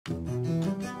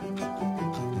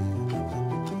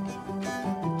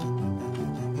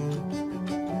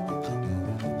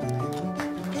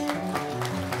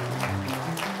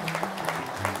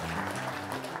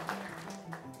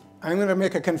I'm going to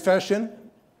make a confession.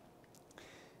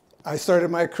 I started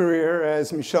my career,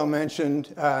 as Michelle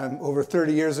mentioned, over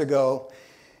 30 years ago,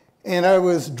 and I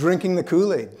was drinking the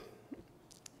Kool-Aid.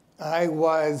 I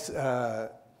was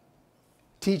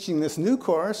teaching this new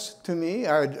course to me.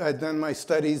 I'd done my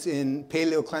studies in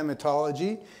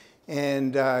paleoclimatology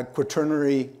and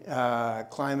quaternary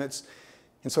climates.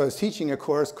 And so I was teaching a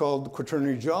course called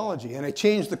Quaternary Geology. And I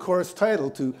changed the course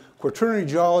title to Quaternary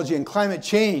Geology and Climate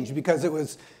Change because it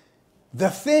was the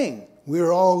thing. We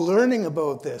were all learning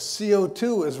about this.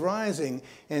 CO2 is rising.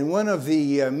 And one of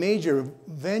the major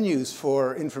venues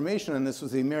for information on this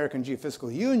was the American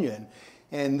Geophysical Union.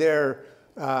 And their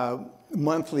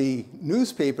monthly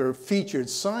newspaper featured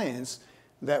science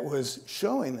that was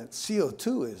showing that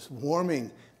CO2 is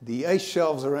warming the ice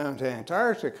shelves around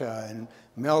Antarctica and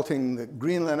melting the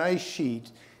Greenland ice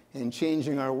sheet and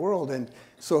changing our world. And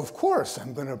so, of course,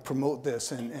 I'm going to promote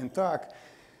this and talk.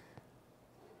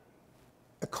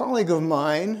 A colleague of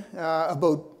mine,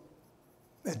 about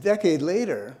a decade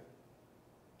later,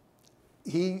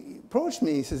 he approached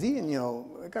me. He says, Ian, you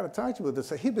know, I got to talk to you about this.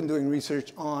 He'd been doing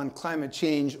research on climate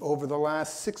change over the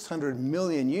last 600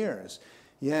 million years.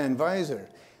 Jan Weiser.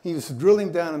 He was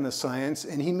drilling down in the science,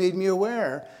 and he made me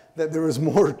aware that there was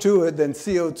more to it than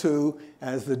CO2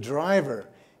 as the driver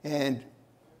and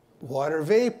water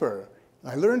vapor.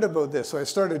 I learned about this, so I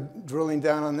started drilling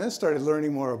down on this, started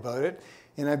learning more about it,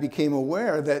 and I became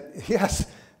aware that, yes,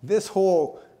 this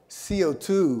whole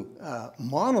CO2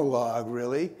 monologue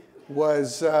really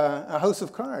was a house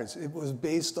of cards. It was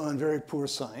based on very poor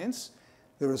science.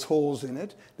 There was holes in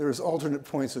it. There was alternate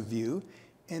points of view.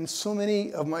 And so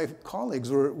many of my colleagues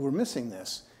were missing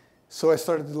this. So I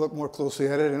started to look more closely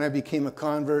at it, and I became a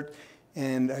convert,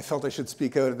 and I felt I should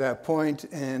speak out at that point,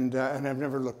 and I've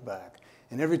never looked back.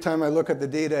 And every time I look at the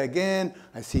data again,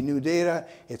 I see new data.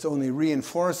 It's only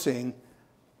reinforcing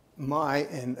my,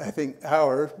 and I think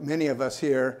many of us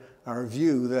here, our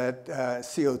view that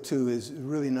CO2 is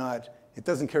really not, it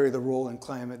doesn't carry the role in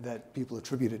climate that people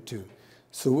attribute it to.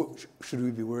 So what should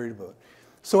we be worried about?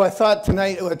 So I thought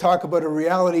tonight I would talk about a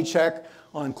reality check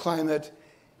on climate,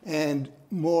 and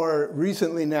more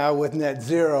recently now with net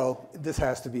zero, this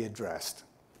has to be addressed.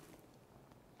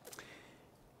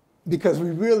 Because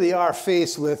we really are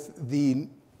faced with the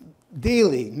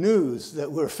daily news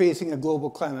that we're facing a global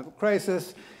climate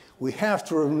crisis. We have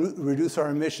to reduce our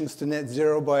emissions to net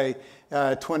zero by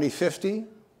 2050.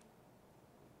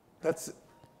 That's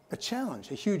a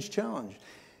challenge, a huge challenge.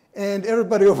 And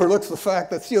everybody overlooks the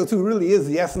fact that CO2 really is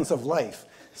the essence of life.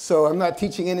 So I'm not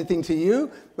teaching anything to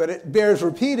you, but it bears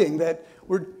repeating that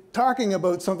we're talking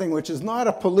about something which is not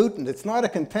a pollutant. It's not a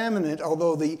contaminant,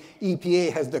 although the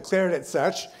EPA has declared it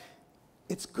such.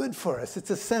 It's good for us. It's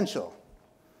essential.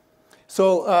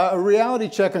 So a reality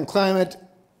check on climate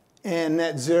and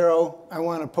net zero. I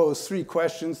want to pose 3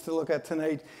 questions to look at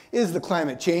tonight. Is the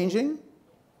climate changing?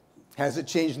 Has it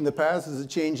changed in the past? Is it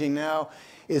changing now?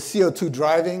 Is CO2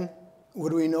 driving? What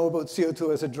do we know about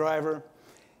CO2 as a driver?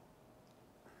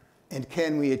 And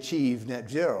can we achieve net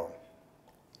zero?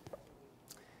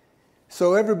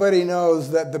 So everybody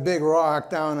knows that the big rock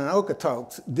down in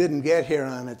Okotoks didn't get here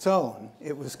on its own.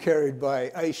 It was carried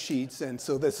by ice sheets, and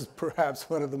so this is perhaps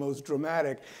one of the most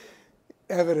dramatic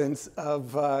evidence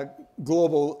of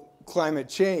global climate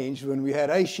change when we had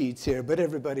ice sheets here, but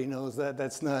everybody knows that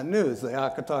that's not news. The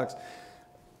Okotoks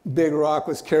big rock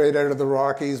was carried out of the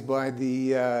Rockies by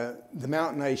the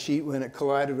mountain ice sheet when it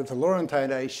collided with the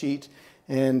Laurentide ice sheet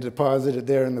and deposited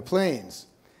there in the plains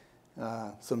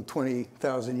some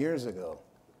 20,000 years ago.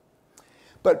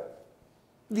 But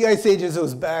the ice ages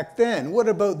was back then. What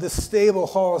about the stable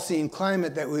Holocene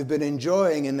climate that we've been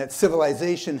enjoying and that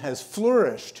civilization has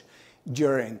flourished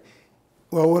during?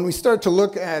 Well, when we start to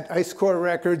look at ice core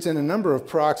records and a number of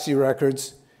proxy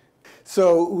records,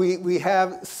 so we have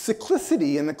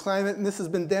cyclicity in the climate, and this has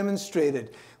been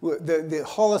demonstrated. The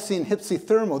Holocene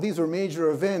hypsithermal, these were major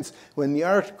events when the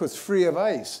Arctic was free of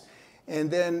ice. And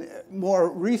then more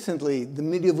recently, the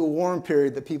medieval warm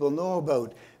period that people know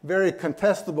about, very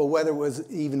contestable whether it was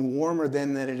even warmer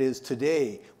then than it is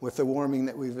today with the warming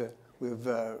that we've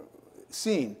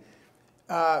seen.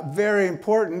 Very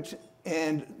important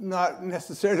and not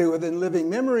necessarily within living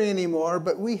memory anymore,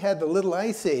 but we had the Little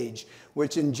Ice Age,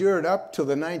 which endured up to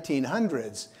the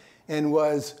 1900s and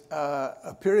was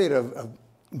a period of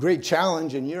great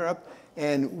challenge in Europe.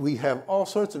 And we have all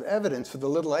sorts of evidence for the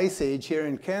Little Ice Age here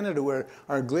in Canada where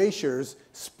our glaciers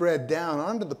spread down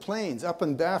onto the plains. Up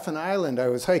on Baffin Island, I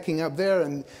was hiking up there,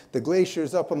 and the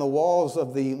glaciers up on the walls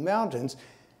of the mountains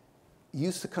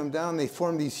used to come down. They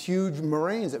formed these huge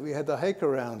moraines that we had to hike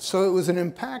around. So it was an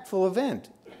impactful event.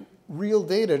 Real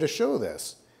data to show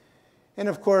this. And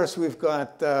of course, we've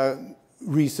got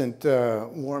recent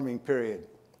warming period.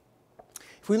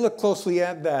 If we look closely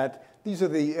at that, these are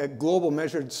the global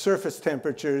measured surface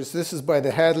temperatures. This is by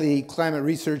the Hadley Climate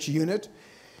Research Unit.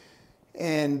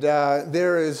 And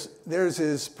theirs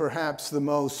is perhaps the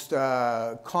most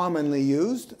commonly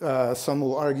used. Some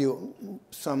will argue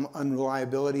some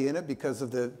unreliability in it because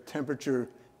of the temperature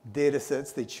data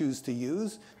sets they choose to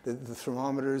use, the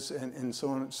thermometers and so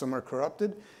on. Some are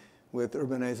corrupted with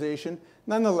urbanization.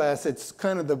 Nonetheless, it's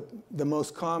kind of the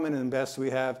most common and best we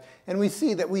have. And we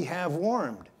see that we have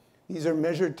warmed. These are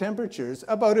measured temperatures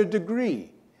about 1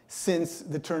 degree since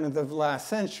the turn of the last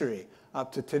century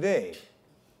up to today.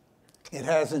 It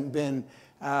hasn't been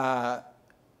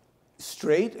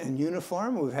straight and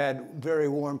uniform. We've had very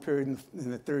warm period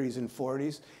in the 30s and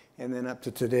 40s, and then up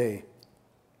to today.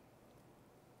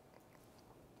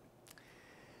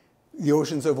 The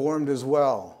oceans have warmed as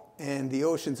well. And the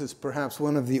oceans is perhaps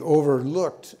one of the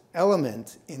overlooked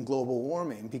elements in global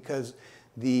warming because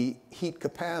the heat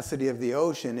capacity of the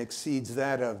ocean exceeds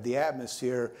that of the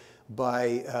atmosphere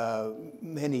by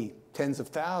many tens of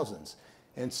thousands.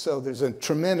 And so there's a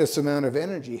tremendous amount of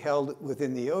energy held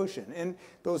within the ocean. And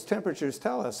those temperatures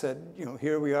tell us that,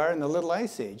 here we are in the Little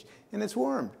Ice Age, and it's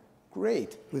warmed.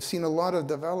 Great. We've seen a lot of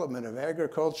development of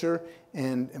agriculture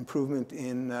and improvement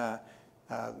in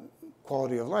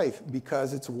quality of life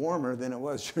because it's warmer than it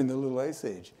was during the Little Ice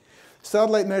Age.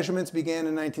 Satellite measurements began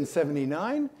in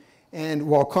 1979, and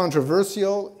while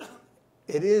controversial,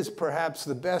 it is perhaps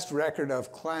the best record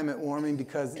of climate warming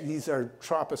because these are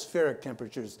tropospheric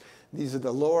temperatures. These are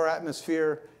the lower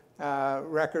atmosphere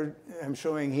record I'm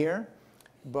showing here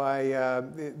by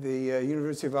the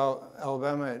University of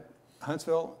Alabama at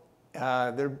Huntsville,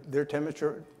 their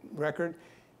temperature record.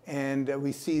 And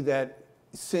we see that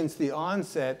since the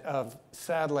onset of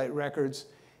satellite records,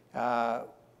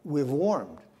 we've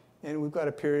warmed. And we've got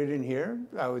a period in here,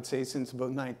 I would say since about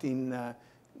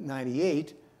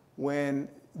 1998, when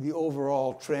the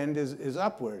overall trend is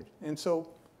upward. And so,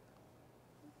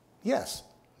 yes,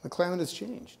 the climate has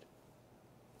changed.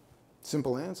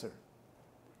 Simple answer.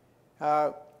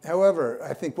 However,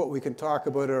 I think what we can talk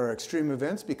about are extreme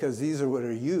events because these are what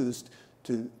are used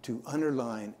to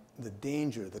underline the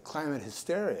danger, the climate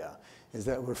hysteria, is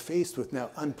that we're faced with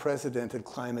now unprecedented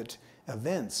climate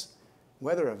events,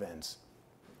 weather events.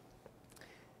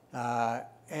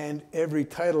 And every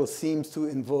title seems to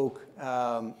invoke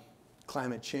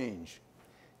climate change.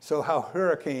 So how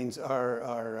hurricanes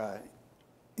are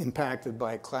impacted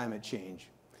by climate change.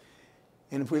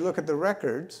 And if we look at the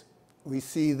records, we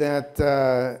see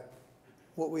that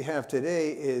what we have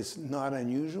today is not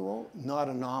unusual, not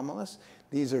anomalous.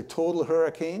 These are total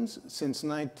hurricanes since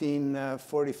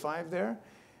 1945 there,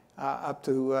 up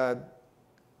to, I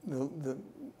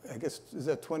guess, is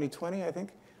that 2020, I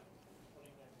think?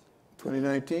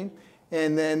 2019.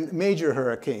 And then major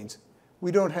hurricanes.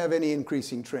 We don't have any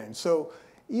increasing trend. So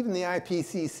even the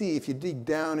IPCC, if you dig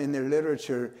down in their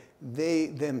literature, they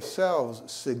themselves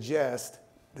suggest,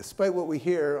 despite what we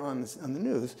hear on the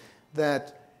news,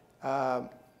 that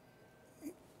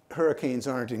hurricanes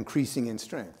aren't increasing in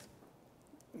strength.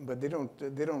 But they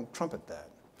don't trumpet that.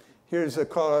 Here's a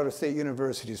Colorado State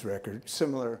University's record,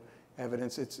 similar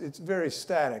evidence. It's very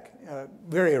static,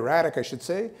 very erratic, I should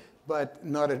say, but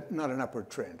not an upward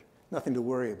trend. Nothing to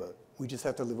worry about. We just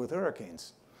have to live with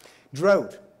hurricanes.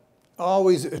 Drought,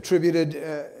 always attributed,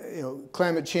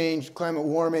 climate change, climate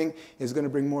warming is going to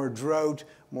bring more drought,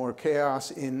 more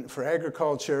chaos for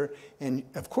agriculture, and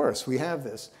of course we have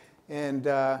this. And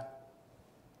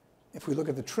if we look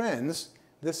at the trends,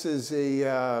 this is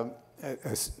the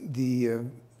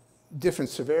different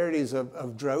severities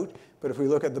of drought, but if we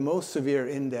look at the most severe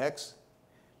index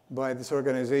by this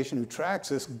organization who tracks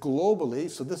this globally,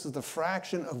 so this is the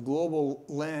fraction of global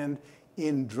land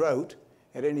in drought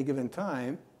at any given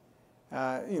time,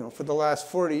 for the last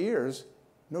 40 years,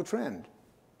 no trend.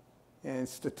 And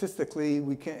statistically,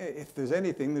 we can't, if there's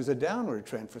anything, there's a downward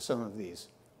trend for some of these.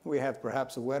 We have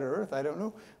perhaps a wetter earth, I don't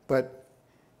know, but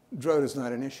drought is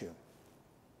not an issue.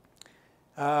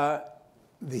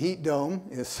 The heat dome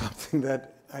is something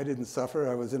that I didn't suffer.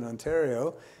 I was in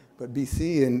Ontario, but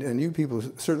BC and you people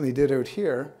certainly did out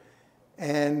here,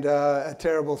 and a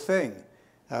terrible thing.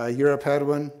 Europe had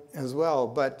one as well,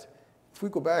 but if we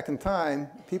go back in time,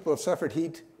 people have suffered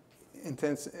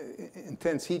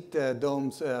intense heat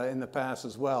domes in the past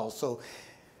as well. So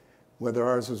whether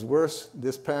ours was worse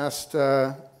this past,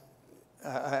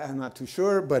 I'm not too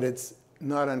sure, but it's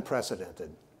not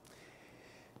unprecedented.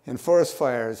 And forest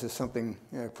fires is something,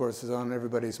 of course, is on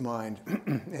everybody's mind.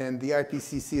 And the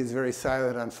IPCC is very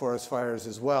silent on forest fires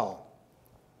as well.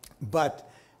 But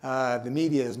The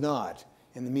media is not.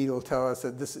 And the media will tell us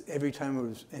that this, every time there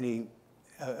was any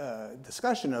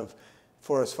discussion of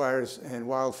forest fires and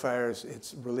wildfires,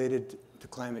 it's related to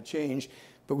climate change.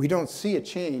 But we don't see a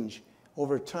change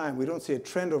over time. We don't see a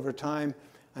trend over time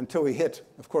until we hit,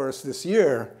 of course, this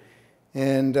year.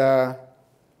 And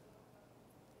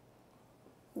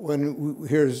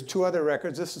here's two other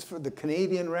records. This is for the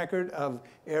Canadian record of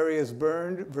areas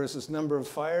burned versus number of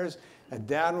fires. A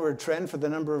downward trend for the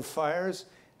number of fires.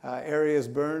 Areas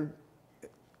burned,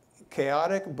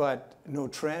 chaotic, but no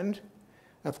trend.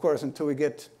 Of course, until we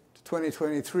get to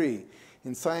 2023.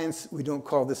 In science, we don't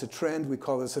call this a trend. We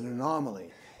call this an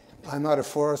anomaly. I'm not a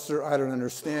forester. I don't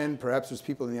understand. Perhaps there's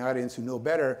people in the audience who know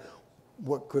better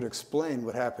what could explain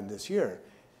what happened this year.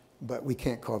 But we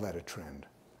can't call that a trend.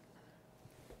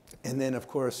 And then, of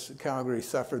course, Calgary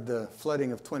suffered the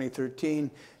flooding of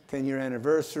 2013, 10-year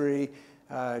anniversary,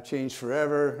 changed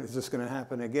forever. Is this going to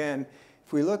happen again?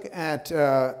 If we look at,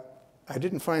 I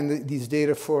didn't find these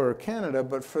data for Canada,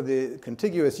 but for the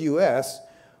contiguous US,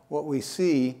 what we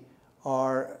see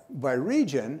are, by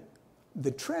region,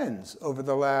 the trends over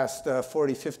the last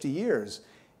 40, 50 years.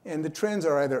 And the trends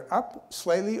are either up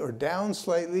slightly or down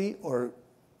slightly or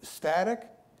static.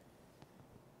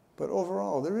 But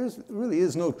overall, there really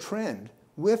is no trend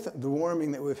with the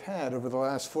warming that we've had over the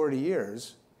last 40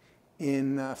 years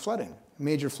in flooding,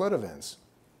 major flood events.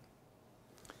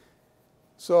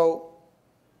 So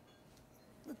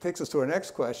it takes us to our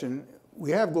next question.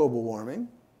 We have global warming.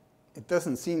 It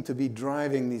doesn't seem to be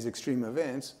driving these extreme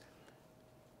events,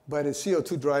 but is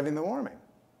CO2 driving the warming?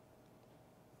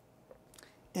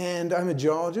 And I'm a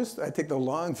geologist. I take the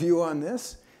long view on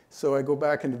this. So I go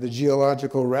back into the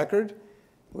geological record,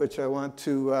 which I want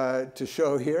to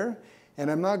show here.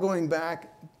 And I'm not going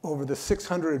back over the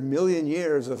 600 million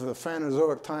years of the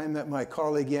Phanerozoic time that my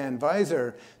colleague Jan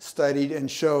Weiser studied and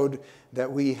showed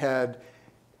that we had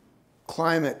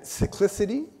climate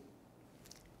cyclicity,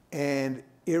 and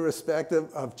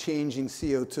irrespective of changing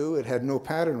CO2, it had no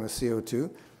pattern with CO2.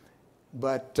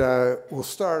 But we'll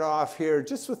start off here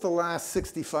just with the last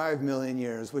 65 million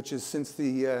years, which is since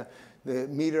the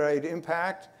meteorite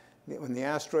impact, when the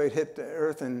asteroid hit the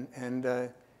Earth and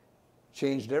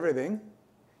changed everything.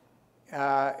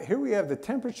 Here we have the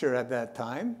temperature at that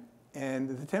time. And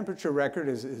the temperature record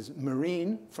is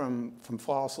marine from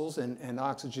fossils and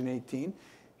oxygen 18.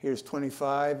 Here's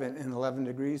 25 and 11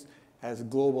 degrees as a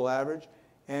global average.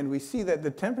 And we see that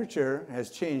the temperature has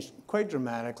changed quite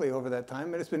dramatically over that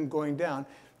time, but it's been going down.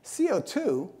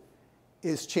 CO2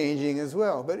 is changing as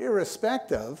well, but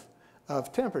irrespective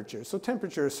of temperature. So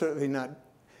temperature is certainly not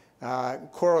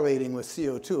correlating with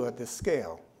CO2 at this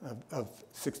scale of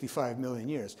 65 million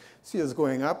years. CO is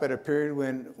going up at a period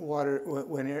when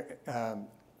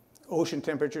ocean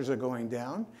temperatures are going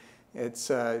down.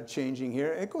 It's changing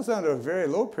here. It goes down to a very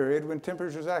low period when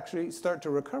temperatures actually start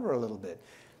to recover a little bit.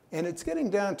 And it's getting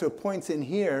down to points in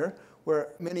here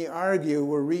where many argue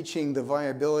we're reaching the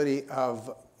viability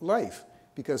of life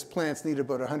because plants need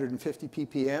about 150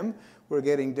 ppm. We're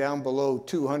getting down below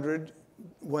 200,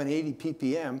 180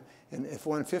 ppm. And if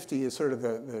 150 is sort of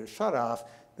the shutoff,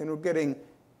 then we're getting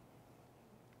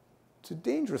to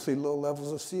dangerously low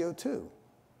levels of CO2.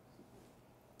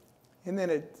 And then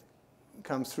it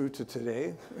comes through to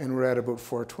today, and we're at about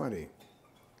 420.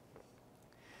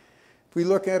 If we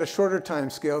look at a shorter time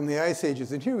scale in the ice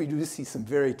ages, and here we do see some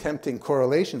very tempting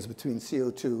correlations between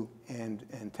CO2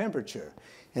 and temperature.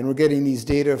 And we're getting these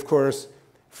data, of course,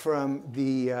 from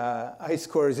the ice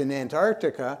cores in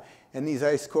Antarctica, and these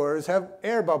ice cores have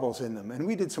air bubbles in them. And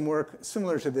we did some work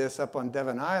similar to this up on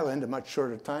Devon Island, a much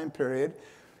shorter time period.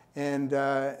 And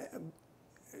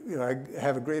you know, I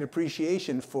have a great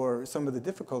appreciation for some of the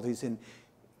difficulties in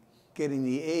getting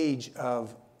the age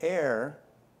of air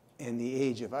and the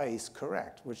age of ice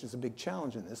correct, which is a big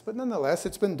challenge in this. But nonetheless,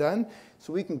 it's been done,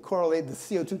 so we can correlate the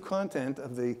CO2 content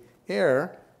of the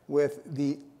air with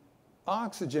the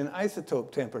oxygen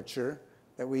isotope temperature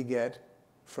that we get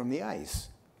from the ice.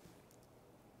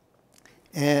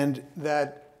 And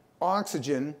that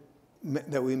oxygen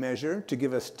that we measure to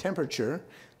give us temperature,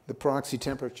 the proxy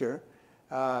temperature,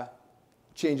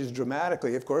 changes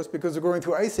dramatically, of course, because we're going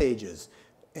through ice ages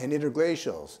and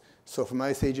interglacials. So from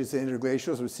ice ages to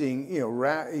interglacials, we're seeing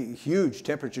huge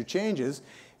temperature changes.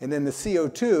 And then the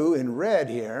CO2 in red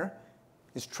here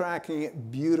is tracking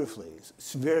it beautifully.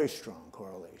 It's a very strong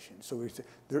correlation. So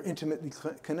they're intimately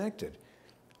connected.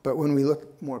 But when we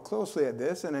look more closely at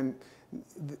this, and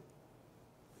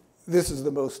this is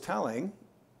the most telling,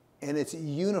 and it's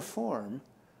uniform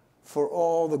for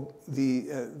all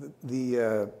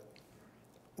the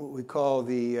what we call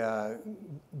the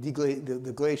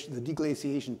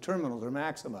deglaciation terminals or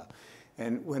maxima.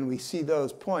 And when we see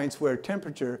those points where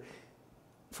temperature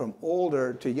from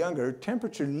older to younger,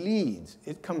 temperature leads.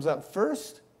 It comes up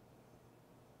first,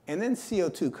 and then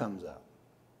CO2 comes up.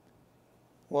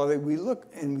 Well, we look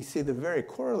and we see they're very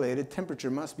correlated.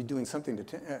 Temperature must be doing something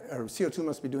to, or CO2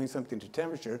 must be doing something to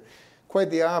temperature. Quite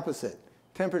the opposite.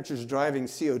 Temperature is driving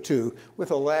CO2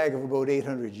 with a lag of about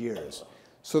 800 years.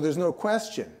 So there's no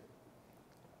question.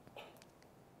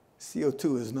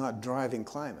 CO2 is not driving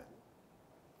climate.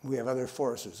 We have other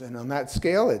forces. And on that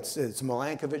scale, it's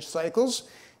Milankovitch cycles,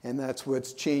 and that's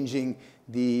what's changing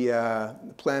the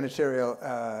planetary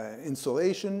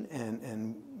insolation,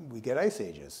 and we get ice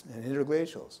ages and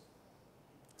interglacials.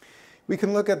 We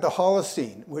can look at the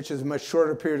Holocene, which is a much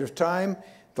shorter period of time,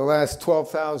 the last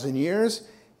 12,000 years.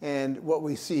 And what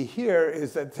we see here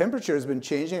is that temperature has been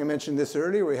changing. I mentioned this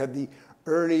earlier. We had the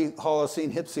early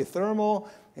Holocene hypsothermal,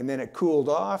 and then it cooled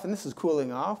off. And this is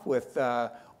cooling off with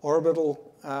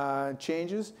orbital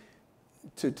changes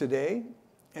to today.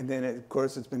 And then, of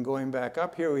course, it's been going back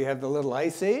up. Here we have the little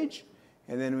ice age,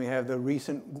 and then we have the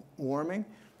recent warming.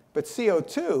 But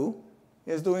CO2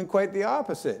 is doing quite the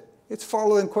opposite. It's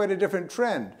following quite a different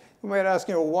trend. You might ask,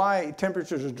 why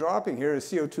temperatures are dropping here, is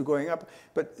CO2 going up?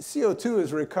 But CO2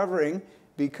 is recovering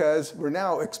because we're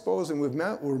now exposing,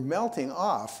 we're melting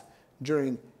off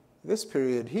during this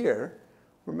period here.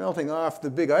 We're melting off the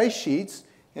big ice sheets,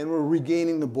 and we're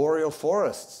regaining the boreal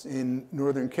forests in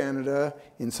northern Canada,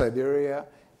 in Siberia,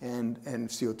 and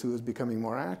CO2 is becoming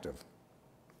more active.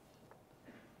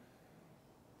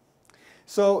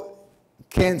 So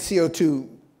can CO2,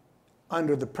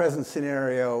 under the present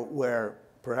scenario where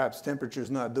perhaps temperature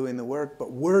is not doing the work,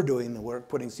 but we're doing the work,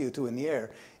 putting CO2 in the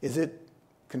air, is it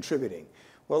contributing?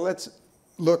 Well, let's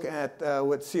look at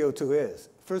what CO2 is.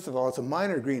 First of all, it's a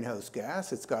minor greenhouse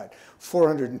gas. It's got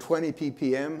 420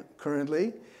 ppm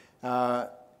currently.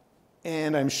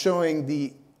 And I'm showing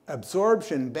the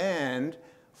absorption band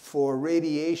for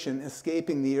radiation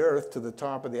escaping the Earth to the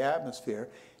top of the atmosphere.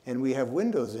 And we have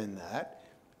windows in that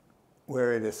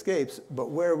where it escapes. But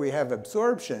where we have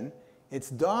absorption, it's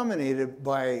dominated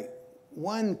by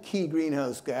one key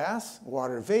greenhouse gas,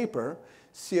 water vapor.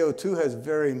 CO2 has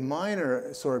very minor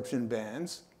absorption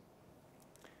bands.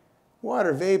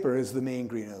 Water vapor is the main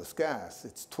greenhouse gas.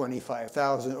 It's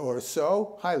 25,000 or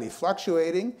so, highly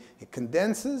fluctuating. It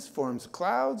condenses, forms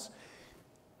clouds.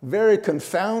 Very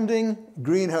confounding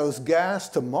greenhouse gas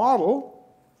to model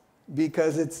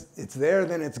because it's there,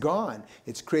 then it's gone.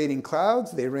 It's creating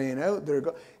clouds, they rain out, they're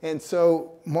gone. And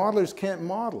so modelers can't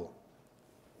model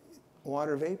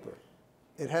water vapor.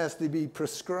 It has to be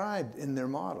prescribed in their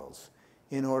models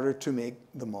in order to make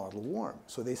the model warm.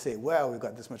 So they say, well, we've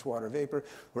got this much water vapor,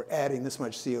 we're adding this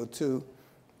much CO2.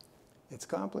 It's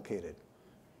complicated.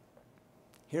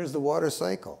 Here's the water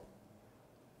cycle.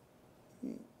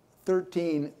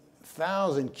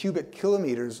 13,000 cubic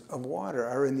kilometers of water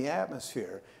are in the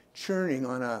atmosphere, churning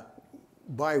on a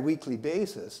bi-weekly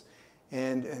basis,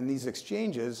 and these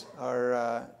exchanges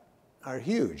are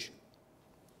huge.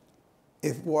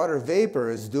 If water vapor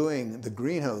is doing the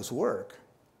greenhouse work,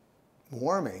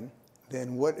 warming,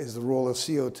 then what is the role of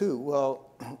CO2? Well,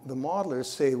 the modelers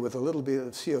say with a little bit of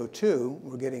CO2,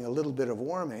 we're getting a little bit of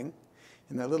warming,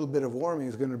 and that little bit of warming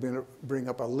is going to bring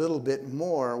up a little bit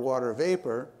more water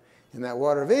vapor, and that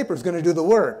water vapor is going to do the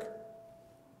work.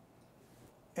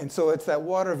 And so it's that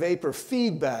water vapor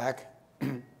feedback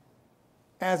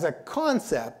as a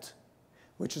concept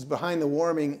which is behind the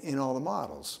warming in all the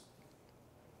models.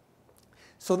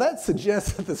 So that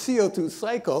suggests that the CO2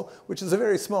 cycle, which is a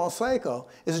very small cycle,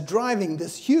 is driving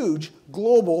this huge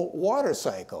global water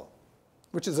cycle,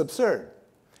 which is absurd.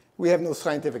 We have no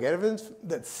scientific evidence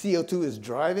that CO2 is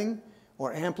driving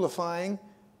or amplifying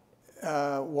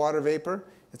water vapor.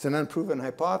 It's an unproven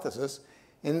hypothesis.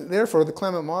 And therefore, the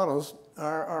climate models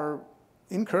are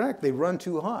incorrect. They run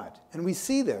too hot. And we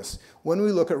see this when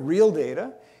we look at real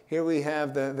data. Here we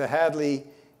have the Hadley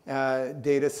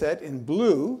data set in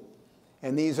blue.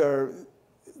 And these are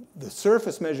the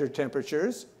surface measured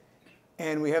temperatures.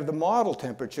 And we have the model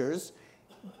temperatures.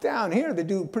 Down here, they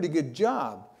do a pretty good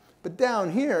job. But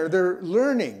down here, they're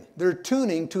learning. They're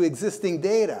tuning to existing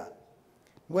data.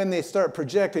 When they start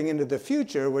projecting into the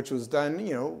future, which was done,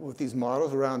 with these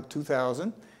models around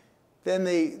 2000, then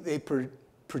they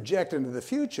project into the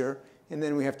future, and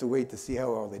then we have to wait to see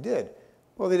how well they did.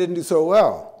 Well, they didn't do so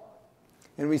well.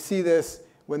 And we see this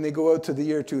when they go out to the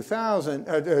year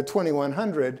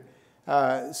 2100,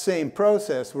 same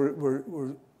process.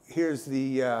 Here's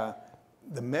the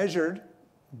measured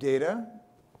data,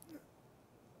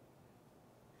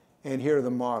 and here are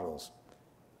the models.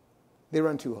 They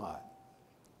run too hot.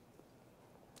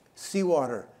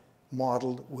 Seawater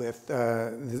modeled with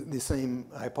the same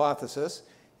hypothesis,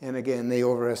 and again, they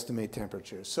overestimate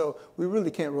temperatures. So we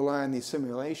really can't rely on these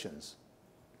simulations.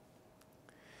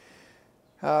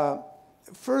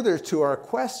 Further to our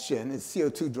question, is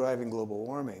CO2 driving global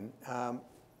warming?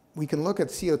 We can look at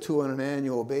CO2 on an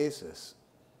annual basis.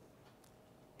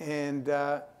 And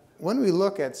when we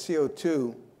look at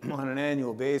CO2 on an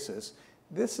annual basis,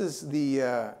 this is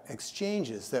the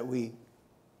exchanges that we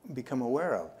become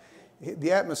aware of.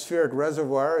 The atmospheric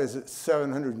reservoir is at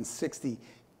 760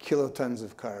 kilotons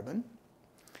of carbon.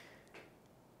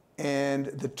 And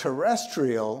the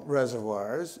terrestrial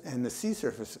reservoirs and the sea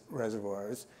surface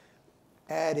reservoirs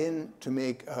add in to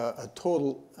make a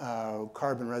total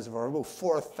carbon reservoir of about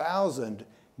 4,000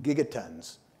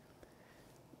 gigatons.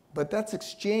 But that's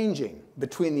exchanging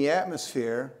between the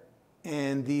atmosphere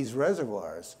and these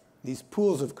reservoirs, these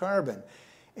pools of carbon.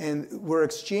 And we're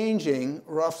exchanging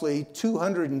roughly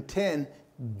 210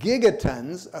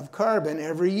 gigatons of carbon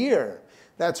every year.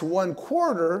 That's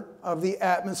 1/4 of the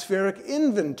atmospheric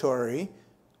inventory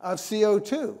of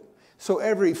CO2. So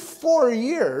every 4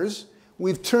 years,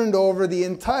 we've turned over the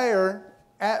entire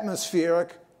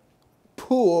atmospheric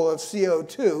pool of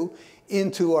CO2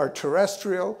 into our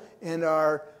terrestrial and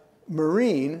our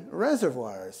marine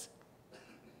reservoirs.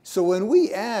 So when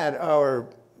we add our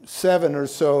 7 or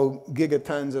so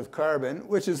gigatons of carbon,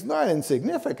 which is not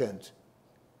insignificant,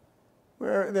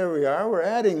 there we are, we're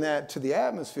adding that to the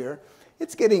atmosphere.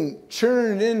 It's getting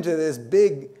churned into this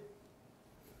big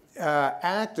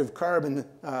active carbon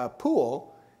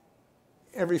pool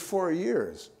every 4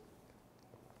 years.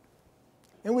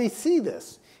 And we see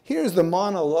this. Here's the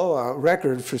Mauna Loa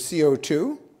record for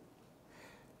CO2.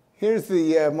 Here's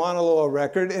the Mauna Loa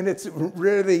record, and it's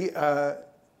really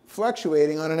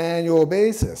fluctuating on an annual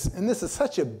basis. And this is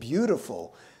such a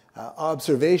beautiful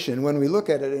observation when we look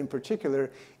at it in particular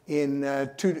in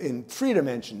 3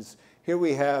 dimensions. Here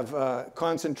we have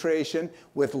concentration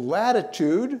with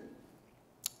latitude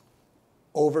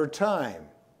over time.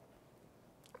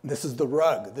 This is the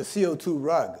rug, the CO2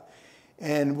 rug.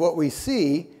 And what we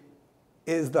see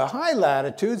is the high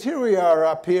latitudes. Here we are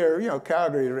up here, you know,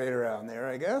 Calgary right around there,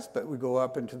 I guess, but we go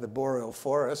up into the boreal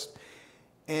forest.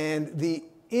 And the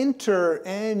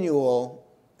interannual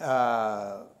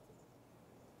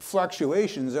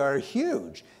fluctuations are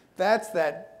huge. That's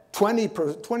that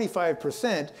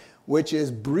 25%, which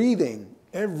is breathing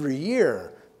every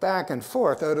year back and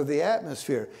forth out of the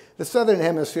atmosphere. The southern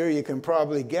hemisphere, you can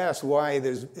probably guess why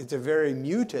it's a very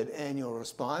muted annual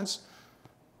response.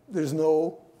 There's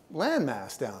no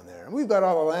landmass down there. And we've got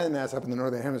all the landmass up in the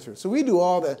northern hemisphere. So we do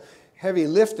all the heavy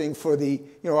lifting for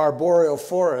our boreal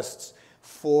forests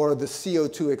for the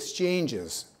CO2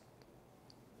 exchanges.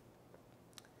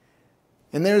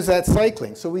 And there's that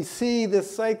cycling. So we see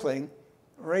this cycling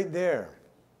right there.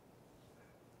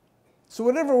 So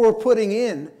whatever we're putting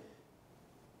in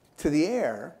to the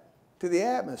air, to the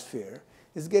atmosphere,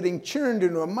 is getting churned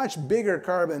into a much bigger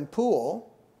carbon pool.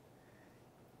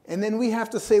 And then we have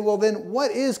to say, well, then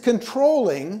what is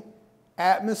controlling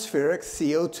atmospheric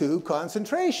CO2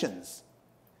 concentrations?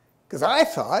 Because I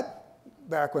thought,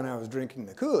 back when I was drinking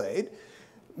the Kool-Aid,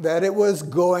 that it was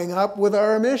going up with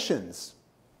our emissions.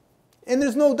 And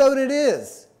there's no doubt it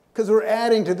is, because we're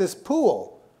adding to this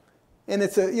pool. And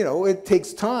it's it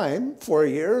takes time, 4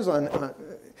 years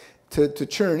to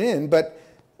churn in. But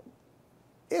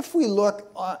if we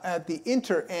look at the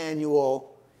interannual,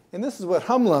 and this is what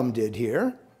Humlum did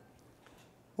here,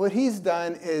 what he's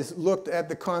done is looked at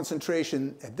the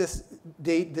concentration at this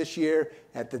date this year,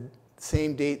 at the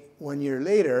same date 1 year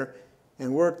later,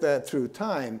 and worked that through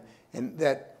time. And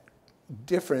that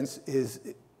difference is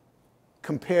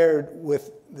compared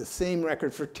with the same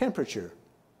record for temperature,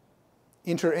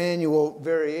 interannual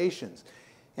variations.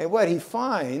 And what he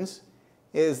finds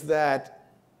is that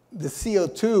the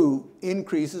CO2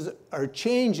 increases are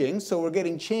changing, so we're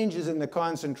getting changes in the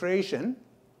concentration,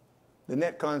 the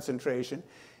net concentration,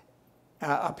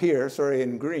 up here, sorry,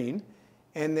 in green,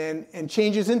 and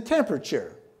changes in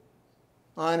temperature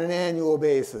on an annual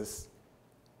basis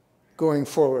going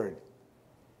forward.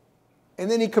 And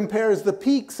then he compares the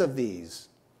peaks of these.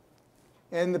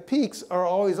 And the peaks are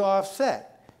always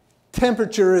offset.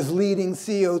 Temperature is leading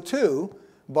CO2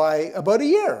 by about a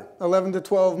year, 11 to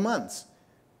 12 months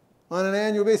on an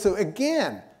annual basis. So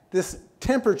again, this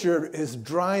temperature is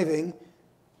driving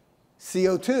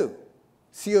CO2.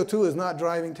 CO2 is not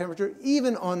driving temperature,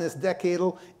 even on this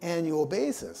decadal annual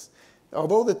basis.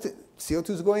 Although the CO2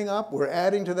 is going up, we're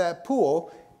adding to that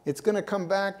pool, it's going to come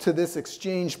back to this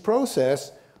exchange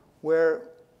process where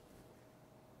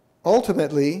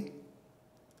ultimately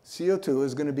CO2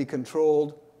 is going to be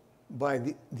controlled by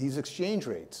these exchange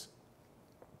rates.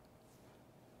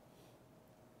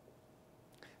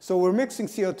 So we're mixing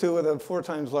CO2 with a 4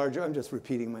 times larger, I'm just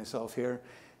repeating myself here,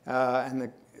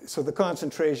 so the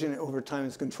concentration over time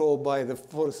is controlled by the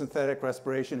photosynthetic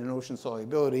respiration and ocean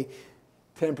solubility,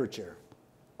 temperature.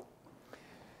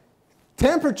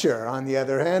 Temperature, on the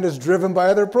other hand, is driven by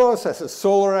other processes,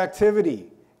 solar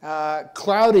activity,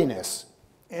 cloudiness,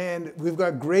 and we've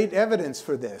got great evidence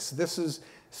for this. This is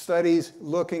studies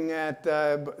looking at,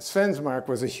 Svensmark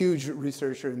was a huge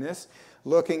researcher in this,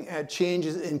 looking at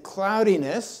changes in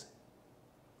cloudiness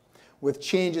with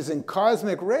changes in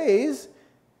cosmic rays.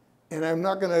 And I'm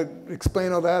not going to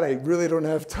explain all that. I really don't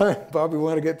have time. Bob, we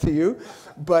want to get to you.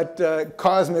 But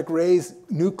cosmic rays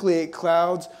nucleate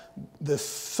clouds. The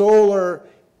solar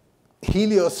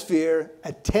heliosphere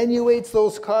attenuates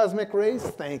those cosmic rays,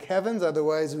 thank heavens.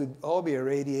 Otherwise, we'd all be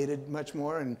irradiated much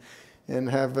more and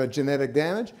have genetic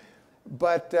damage.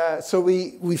 But so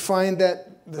we find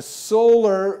that the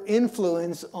solar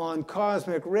influence on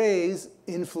cosmic rays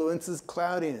influences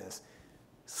cloudiness.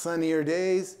 Sunnier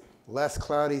days, less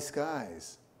cloudy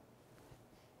skies.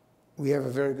 We have a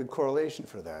very good correlation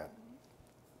for that.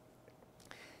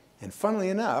 And funnily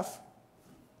enough,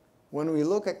 when we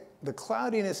look at the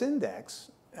cloudiness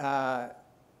index, I've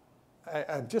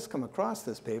just come across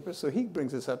this paper, so he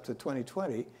brings us up to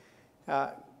 2020.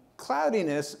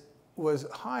 Cloudiness was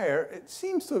higher. It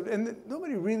seems to, and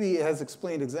nobody really has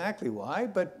explained exactly why,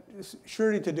 but it's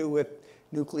surely to do with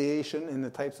nucleation in the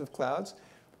types of clouds.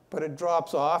 But it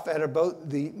drops off at about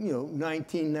the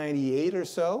 1998 or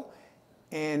so,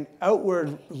 and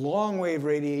outward long wave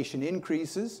radiation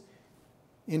increases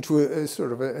into a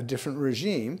sort of a different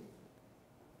regime.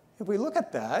 If we look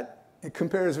at that, it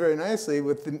compares very nicely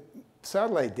with the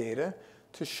satellite data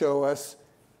to show us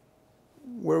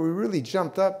where we really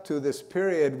jumped up to this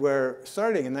period where,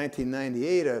 starting in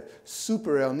 1998,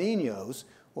 super El Niños.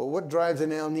 Well, what drives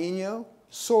an El Niño?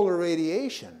 Solar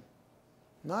radiation,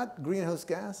 not greenhouse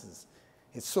gases.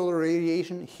 It's solar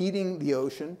radiation heating the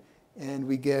ocean, and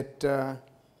we get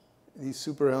these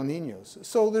super El Niños.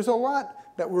 So there's a lot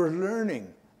that we're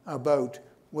learning about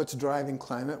what's driving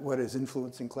climate, what is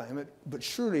influencing climate, but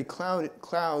surely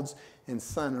clouds and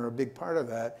sun are a big part of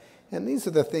that. And these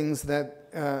are the things that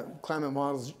climate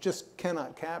models just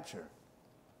cannot capture.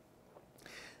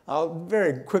 I'll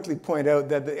very quickly point out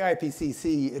that the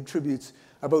IPCC attributes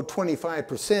about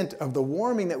 25% of the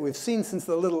warming that we've seen since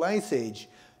the Little Ice Age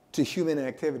to human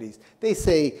activities. They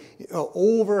say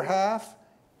over half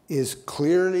is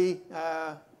clearly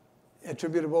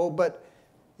attributable, but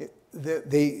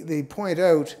they point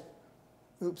out,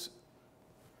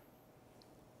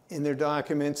 in their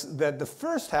documents that the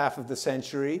first half of the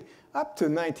century, up to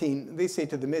they say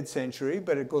to the mid-century,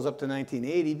 but it goes up to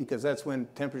 1980 because that's when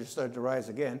temperatures started to rise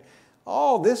again.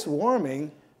 All this warming,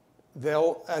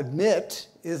 they'll admit,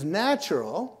 is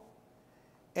natural,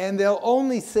 and they'll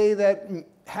only say that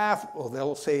half, well,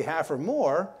 they'll say half or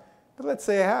more, but let's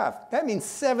say half. That means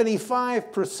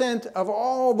 75% of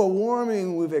all the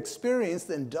warming we've experienced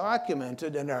and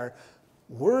documented and are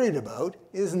worried about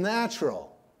is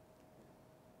natural.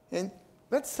 And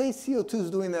let's say CO2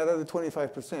 is doing that other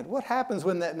 25%. What happens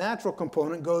when that natural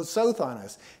component goes south on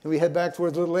us and we head back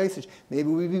towards Little Ice Age? Maybe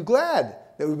we'd be glad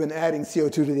that we've been adding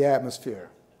CO2 to the atmosphere.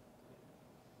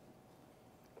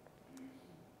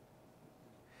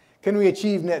 Can we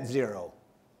achieve net zero?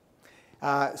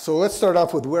 So let's start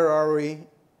off with where are we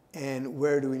and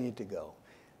where do we need to go?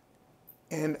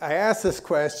 And I ask this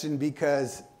question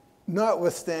because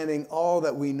notwithstanding all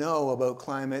that we know about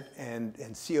climate and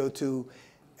CO2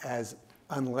 as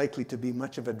unlikely to be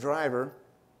much of a driver,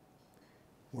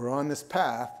 we're on this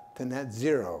path to net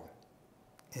zero.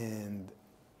 And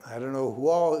I don't know who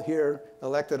all here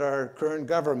elected our current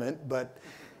government, but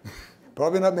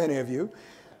probably not many of you.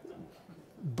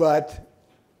 But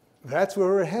that's where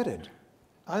we're headed.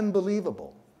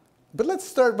 Unbelievable. But let's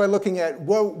start by looking at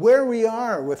where we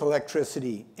are with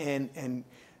electricity and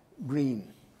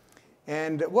green.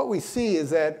 And what we see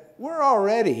is that we're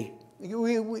already,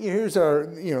 here's our,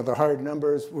 the hard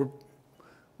numbers.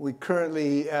 We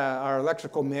currently, our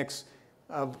electrical mix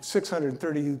of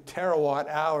 630 terawatt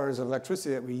hours of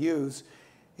electricity that we use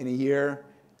in a year,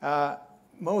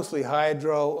 mostly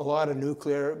hydro, a lot of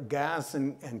nuclear, gas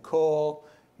and coal,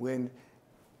 wind.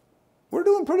 We're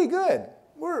doing pretty good.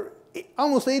 We're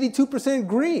almost 82%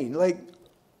 green, like,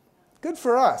 good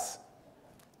for us.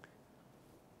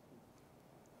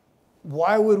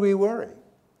 Why would we worry?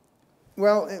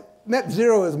 Well, net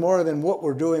zero is more than what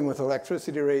we're doing with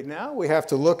electricity right now. We have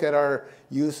to look at our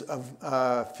use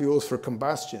of fuels for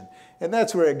combustion. And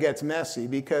that's where it gets messy,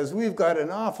 because we've got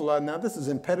an awful lot. Now, this is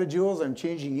in petajoules. I'm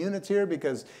changing units here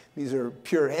because these are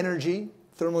pure energy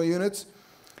thermal units.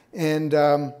 And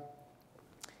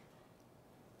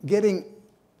getting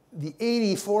the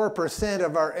 84%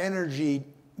 of our energy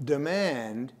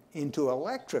demand into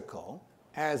electrical,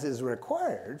 as is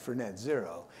required for net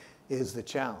zero, is the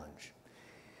challenge.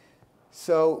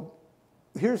 So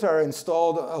here's our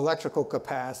installed electrical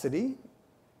capacity.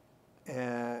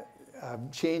 I've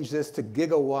changed this to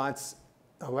gigawatts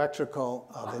electrical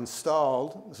of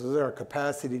installed. This is our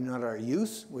capacity, not our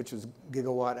use, which is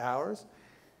gigawatt hours.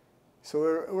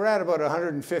 So we're at about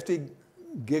 150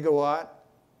 gigawatt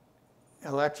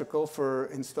electrical for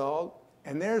installed.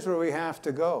 And there's where we have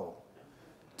to go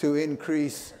to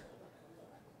increase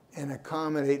and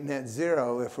accommodate net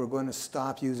zero if we're going to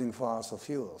stop using fossil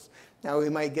fuels. Now, we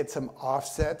might get some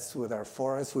offsets with our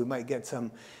forests. We might get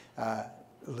some a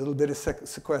little bit of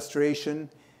sequestration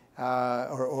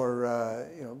or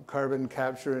carbon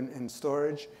capture and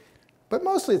storage. But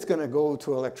mostly it's going to go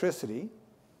to electricity,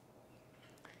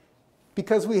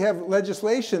 because we have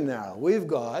legislation now. We've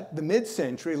got the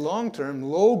mid-century long-term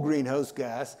low greenhouse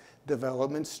gas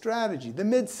development strategy. The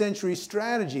mid-century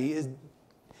strategy is,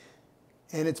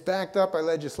 and it's backed up by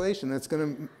legislation that's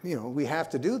going to, we have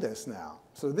to do this now.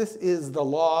 So this is the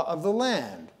law of the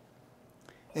land.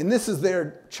 And this is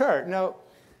their chart. Now,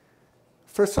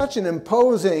 for such an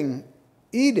imposing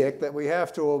edict that we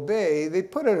have to obey, they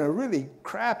put in a really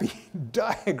crappy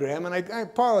diagram, and I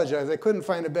apologize, I couldn't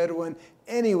find a better one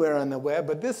anywhere on the web,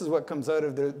 but this is what comes out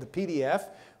of the PDF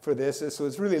for this, so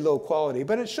it's really low quality,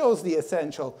 but it shows the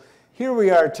essential. Here we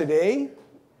are today,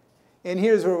 and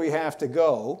here's where we have to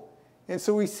go. And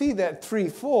so we see that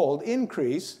threefold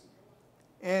increase,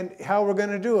 and how we're going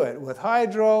to do it with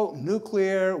hydro,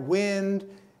 nuclear, wind.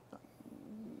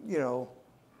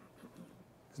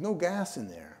 There's no gas in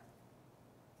there.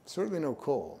 Certainly no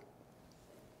coal.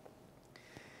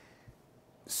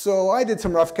 So I did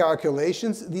some rough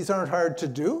calculations. These aren't hard to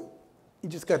do. You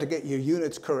just got to get your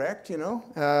units correct,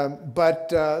 But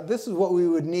this is what we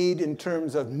would need in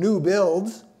terms of new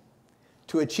builds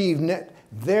to achieve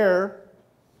their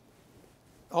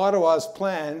Ottawa's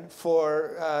plan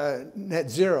for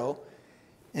net zero.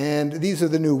 And these are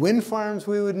the new wind farms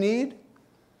we would need.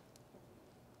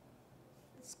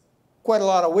 It's quite a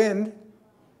lot of wind.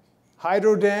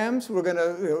 Hydro dams, we're going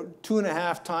to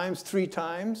 2.5 times, 3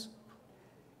 times.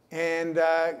 And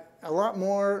a lot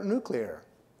more nuclear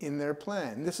in their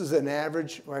plan. This is an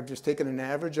average. I've just taken an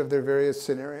average of their various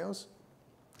scenarios.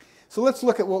 So let's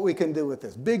look at what we can do with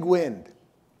this. Big wind.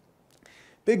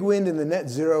 Big wind in the net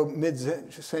zero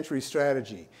mid-century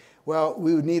strategy. Well,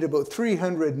 we would need about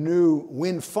 300 new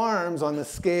wind farms on the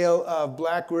scale of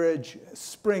Black Ridge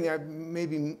Spring.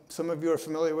 Maybe some of you are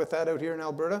familiar with that out here in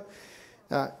Alberta.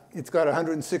 It's got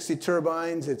 160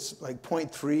 turbines. It's like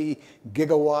 0.3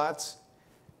 gigawatts.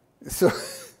 So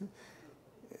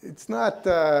it's not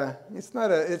a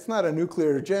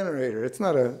nuclear generator. It's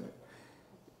not a.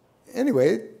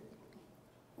 Anyway,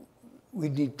 we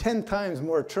need 10 times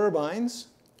more turbines.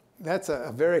 That's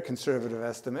a very conservative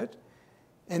estimate.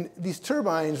 And these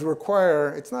turbines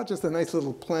require, it's not just a nice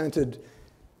little planted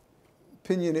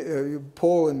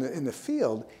pole in the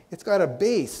field. It's got a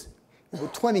base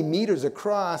about 20 meters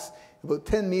across, about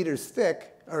 10 meters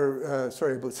thick,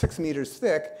 about 6 meters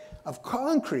thick, of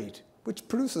concrete, which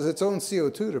produces its own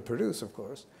CO2 to produce, of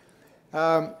course.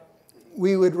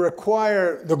 We would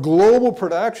require the global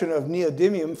production of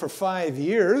neodymium for 5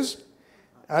 years.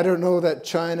 I don't know that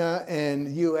China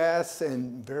and US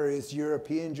and various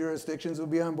European jurisdictions will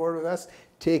be on board with us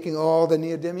taking all the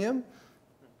neodymium.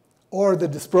 Or the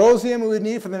dysprosium we would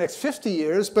need for the next 50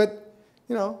 years, but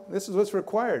this is what's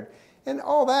required. And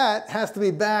all that has to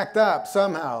be backed up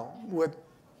somehow with,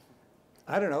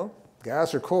 I don't know,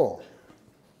 gas or coal.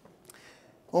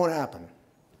 Won't happen.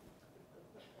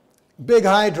 Big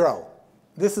hydro.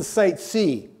 This is Site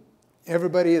C.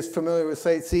 Everybody is familiar with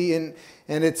Site C, and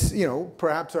it's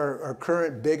perhaps our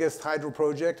current biggest hydro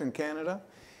project in Canada.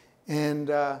 And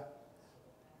it's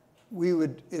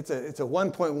a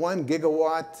 1.1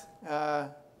 gigawatt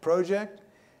project.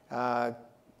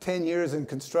 10 years in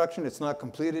construction. It's not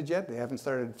completed yet. They haven't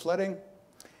started flooding.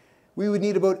 We would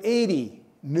need about 80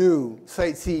 new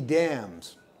Site C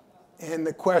dams. And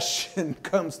the question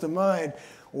comes to mind,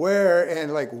 where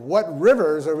and what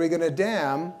rivers are we going to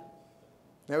dam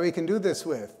that we can do this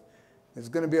with? There's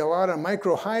going to be a lot of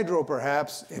micro hydro,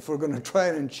 perhaps, if we're going to try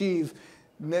and achieve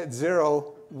net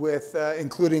zero with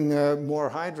including more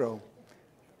hydro.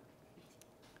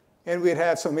 And we'd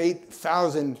have some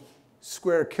 8,000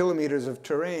 square kilometers of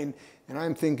terrain. And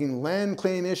I'm thinking land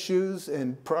claim issues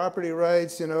and property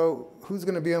rights, you know, who's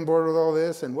going to be on board with all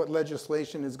this and what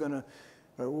legislation is going to,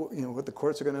 you know, what the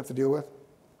courts are going to have to deal with?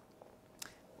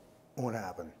 Won't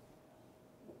happen.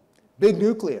 Big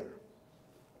nuclear.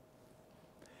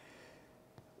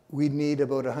 We'd need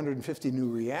about 150 new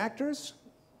reactors,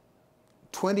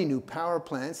 20 new power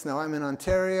plants. Now, I'm in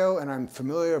Ontario, and I'm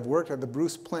familiar. I've worked at the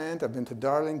Bruce plant. I've been to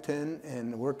Darlington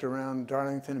and worked around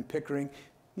Darlington and Pickering.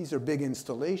 These are big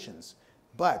installations.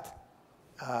 But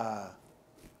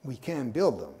we can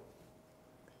build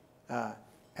them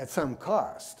at some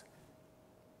cost.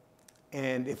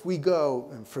 And if we go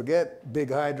and forget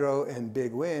big hydro and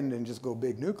big wind and just go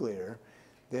big nuclear,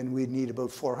 then we'd need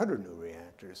about 400 new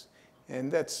reactors. And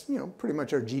that's, you know, pretty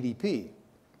much our GDP.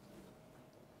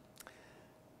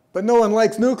 But no one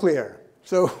likes nuclear.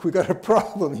 So we got a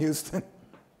problem, Houston.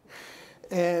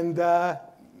 And,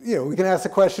 you know, we can ask the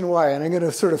question why. And I'm going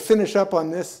to sort of finish up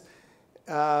on this.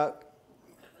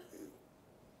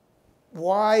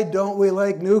 Why don't we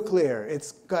like nuclear?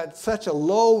 It's got such a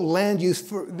low land use.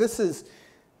 This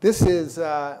is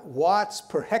watts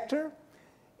per hectare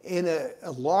in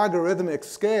a logarithmic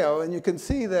scale. And you can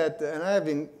see that, and I've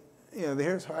been, you know,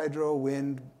 here's hydro,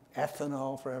 wind,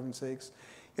 ethanol, for heaven's sakes.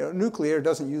 You know, nuclear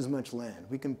doesn't use much land.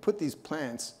 We can put these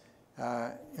plants in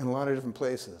a lot of different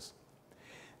places.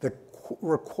 The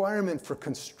requirement for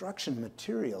construction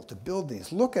material to build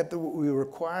these. Look at what we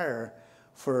require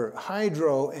for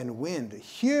hydro and wind,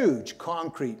 huge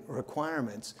concrete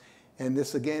requirements. And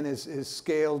this, again, is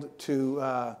scaled to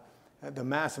the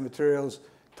mass of materials,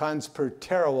 tons per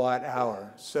terawatt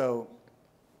hour. So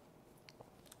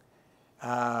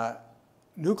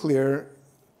nuclear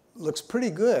looks pretty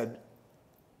good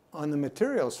on the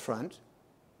materials front.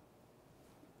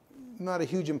 Not a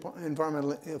huge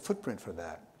environmental footprint for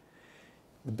that.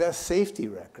 The best safety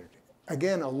record.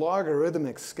 Again, a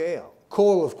logarithmic scale.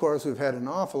 Coal, of course, we've had an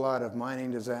awful lot of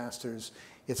mining disasters.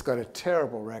 It's got a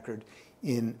terrible record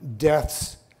in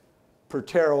deaths per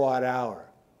terawatt hour.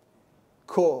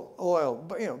 Coal, oil,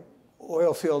 you know,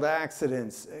 oil field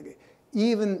accidents,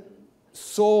 even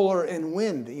solar and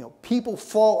wind. You know, people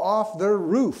fall off their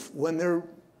roof when they're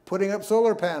putting up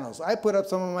solar panels. I put up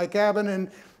some in my cabin, and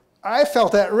I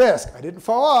felt at risk. I didn't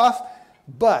fall off,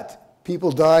 but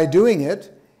people die doing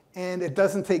it, and it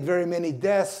doesn't take very many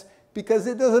deaths because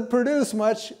it doesn't produce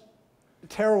much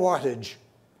terawattage.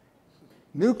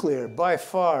 Nuclear, by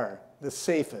far the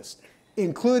safest,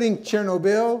 including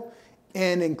Chernobyl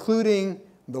and including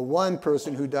the one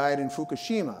person who died in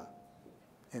Fukushima.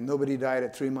 And nobody died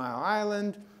at 3 Mile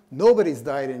Island. Nobody's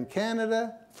died in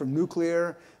Canada from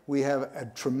nuclear. We have a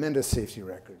tremendous safety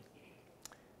record.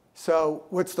 So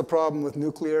what's the problem with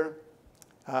nuclear?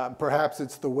 Perhaps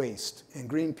it's the waste. And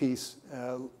Greenpeace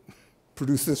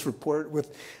produced this report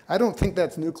with, I don't think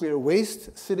that's nuclear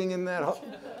waste sitting in that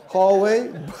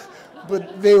hallway,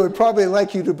 but they would probably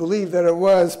like you to believe that it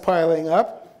was piling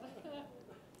up.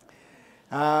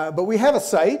 But we have a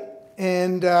site,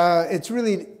 and it's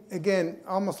really, again,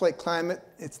 almost like climate.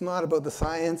 It's not about the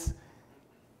science,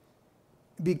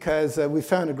 because we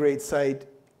found a great site,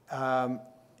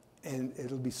 and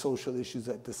it'll be social issues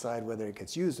that decide whether it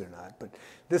gets used or not. But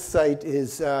this site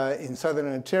is in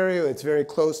southern Ontario. It's very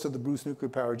close to the Bruce Nuclear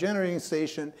Power Generating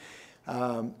Station.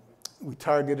 We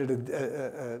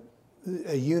targeted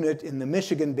a unit in the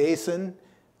Michigan Basin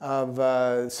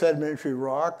of sedimentary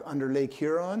rock under Lake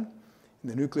Huron.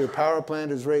 And the nuclear power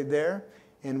plant is right there.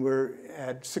 And we're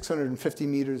at 650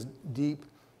 meters deep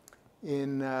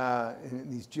in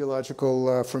these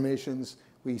geological formations.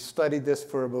 We studied this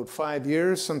for about 5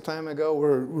 years some time ago.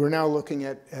 We're now looking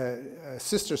at a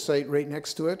sister site right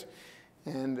next to it,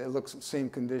 and it looks at the same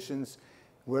conditions,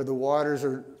 where the waters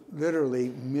are literally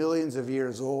millions of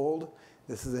years old.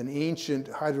 This is an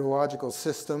ancient hydrological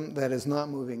system that is not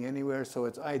moving anywhere, so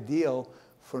it's ideal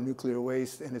for nuclear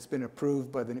waste, and it's been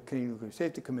approved by the Canadian Nuclear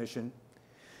Safety Commission.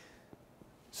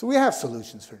 So we have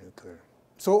solutions for nuclear.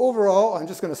 So overall, I'm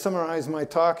just going to summarize my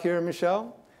talk here,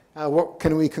 Michelle. What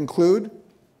can we conclude?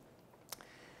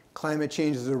 Climate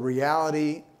change is a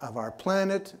reality of our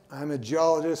planet. I'm a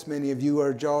geologist. Many of you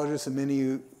are geologists, and many of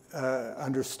you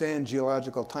understand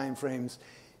geological timeframes.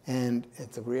 And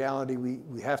it's a reality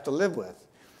we have to live with.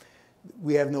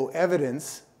 We have no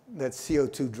evidence that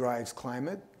CO2 drives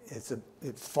climate.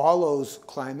 It follows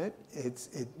climate.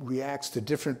 It reacts to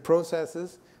different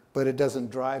processes, but it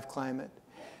doesn't drive climate.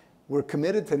 We're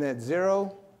committed to net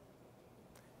zero.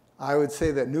 I would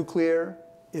say that nuclear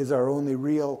is our only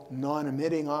real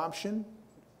non-emitting option.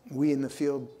 We in the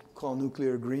field call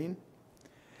nuclear green.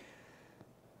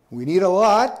 We need a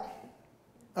lot.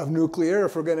 of nuclear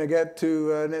if we're going to get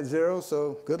to net zero,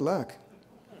 so good luck.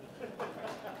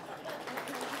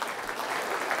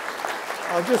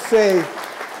 I'll just say,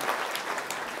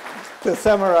 to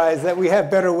summarize, that we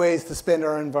have better ways to spend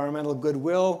our environmental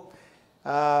goodwill.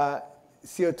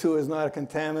 CO2 is not a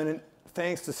contaminant.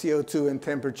 Thanks to CO2 and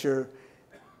temperature,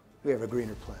 we have a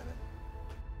greener planet.